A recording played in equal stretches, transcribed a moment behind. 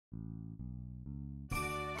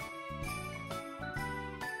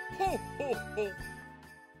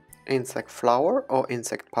Insect flour or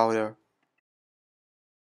insect powder?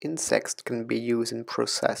 Insects can be used and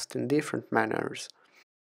processed in different manners.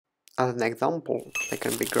 As an example, they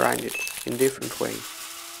can be grinded in different ways.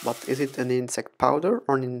 But is it an insect powder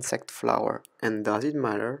or an insect flour? And does it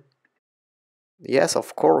matter? Yes,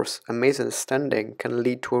 of course, a misunderstanding can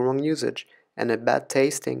lead to a wrong usage and a bad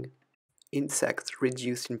tasting. Insects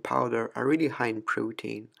reduced in powder are really high in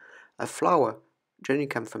protein. A flour generally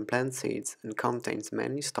comes from plant seeds and contains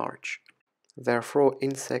mainly starch. Therefore,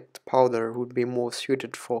 insect powder would be more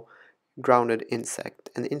suited for grounded insect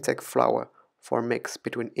and insect flour for a mix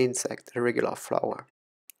between insect and regular flour.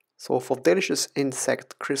 So for delicious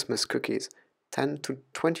insect Christmas cookies, 10 to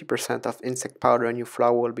 20% of insect powder in your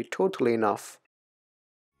flour will be totally enough.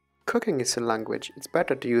 Cooking is a language, it's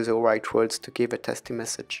better to use the right words to give a tasty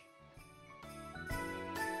message.